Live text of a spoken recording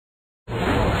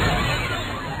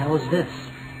hell is this?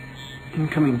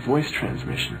 Incoming voice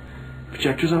transmission.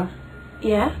 Projectors on?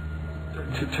 Yeah?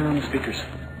 Turn on the speakers.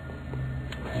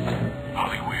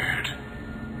 Hollyweird.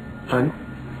 Hun?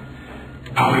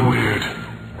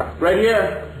 Hollyweird. Right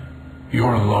here.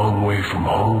 You're a long way from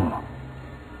home.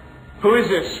 Who is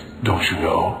this? Don't you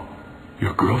know?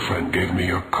 Your girlfriend gave me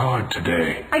your card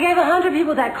today. I gave 100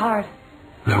 people that card.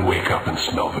 Then wake up and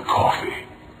smell the coffee.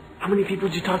 How many people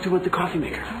did you talk to at the coffee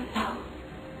maker? I don't know.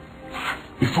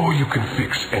 Before you can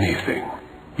fix anything,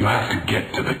 you have to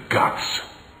get to the guts.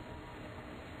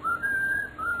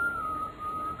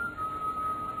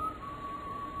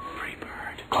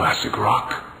 Freebird. Classic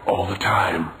rock, all the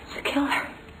time. It's a killer.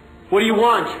 What do you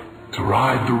want? To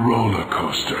ride the roller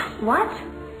coaster. What?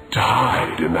 To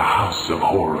hide in the house of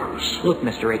horrors. Look,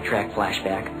 Mr. 8-Track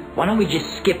Flashback, why don't we just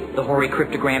skip the hoary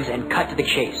cryptograms and cut to the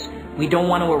chase? We don't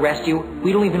want to arrest you.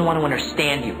 We don't even want to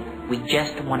understand you. We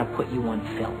just want to put you on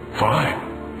film. Fine.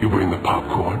 You bring the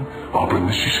popcorn, I'll bring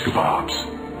the shish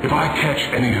kebabs. If I catch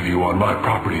any of you on my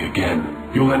property again,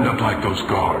 you'll end up like those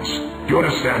guards. You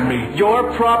understand me?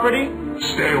 Your property?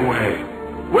 Stay away.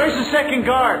 Where's the second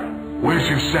guard? Where's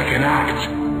your second act?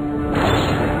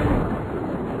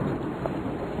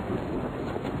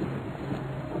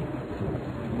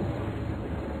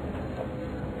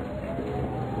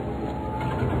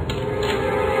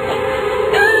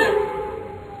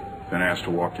 Been asked to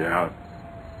walk you out.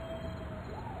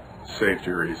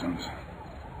 Safety reasons.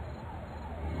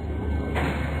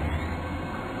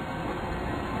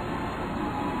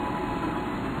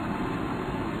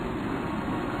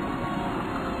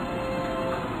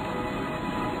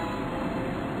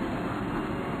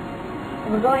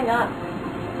 We're going up.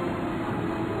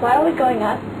 Why are we going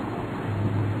up?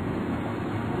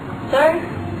 Sir?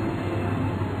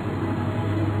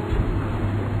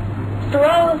 Mr.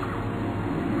 Rose?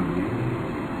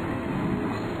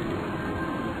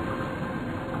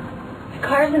 The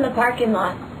car's in the parking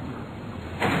lot.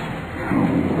 Oh,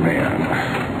 man.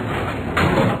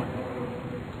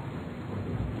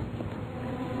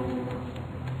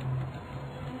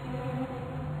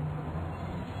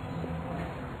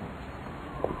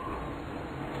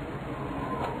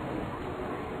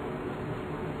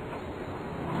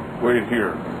 Wait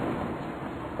here.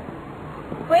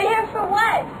 Wait here for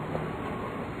what?